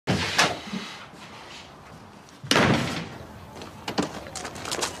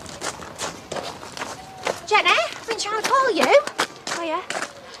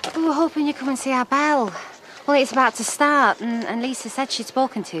We were hoping you'd come and see our Belle. Well, it's about to start, and Lisa said she'd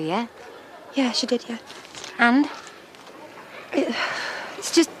spoken to you. Yeah, she did, yeah. And?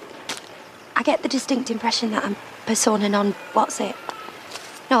 It's just... I get the distinct impression that I'm persona non... what's it?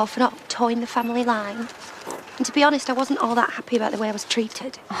 No, for not towing the family line. And to be honest, I wasn't all that happy about the way I was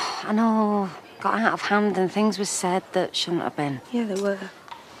treated. Oh, I know. Got out of hand and things were said that shouldn't have been. Yeah, they were.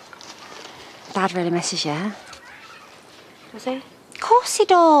 Dad really misses you. Was he? Of course he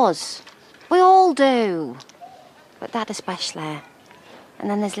does. We all do. But Dad especially. And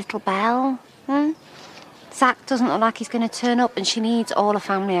then there's little Belle. Zach doesn't look like he's going to turn up and she needs all her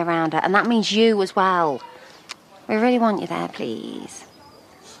family around her. And that means you as well. We really want you there, please.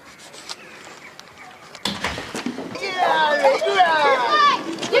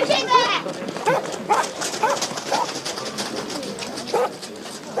 You sit there!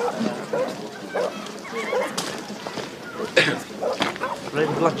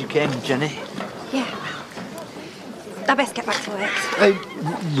 Really glad you came, Jenny. Yeah, well, I best get back to work.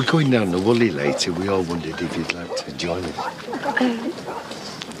 We're going down to Woolley later. We all wondered if you'd like to join us.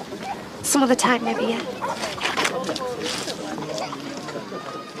 Some other time, maybe, yeah.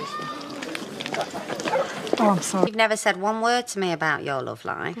 Oh, I'm sorry. You've never said one word to me about your love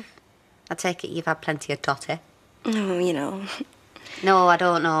life. I take it you've had plenty of totty. Oh, you know. No, I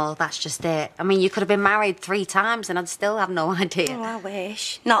don't know. That's just it. I mean, you could have been married 3 times and I'd still have no idea. Oh, I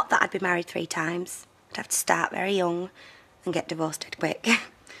wish. Not that I'd be married 3 times. I'd have to start very young and get divorced dead quick.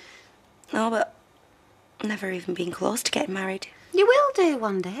 No, but I've never even been close to getting married. You will do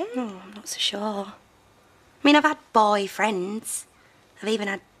one day. Oh, I'm not so sure. I mean, I've had boyfriends. I've even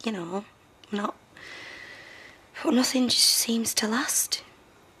had, you know, not... But nothing just seems to last.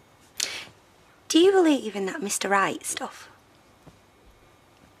 Do you believe in that Mr. Right stuff?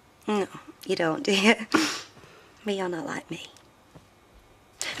 No, you don't, do you? But you're not like me.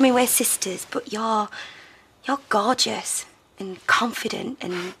 I mean, we're sisters, but you're gorgeous and confident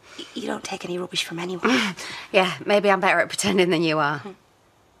and you don't take any rubbish from anyone. Yeah, maybe I'm better at pretending than you are.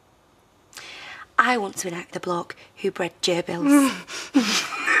 I once went out with a bloke who bred gerbils.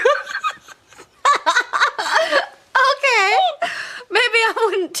 Okay, maybe I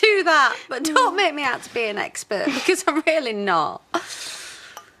wouldn't do that, but don't make me out to be an expert because I'm really not.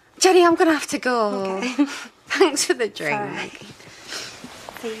 Jenny, I'm going to have to go. Okay. Thanks for the drink. Sorry.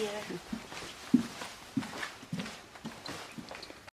 See you.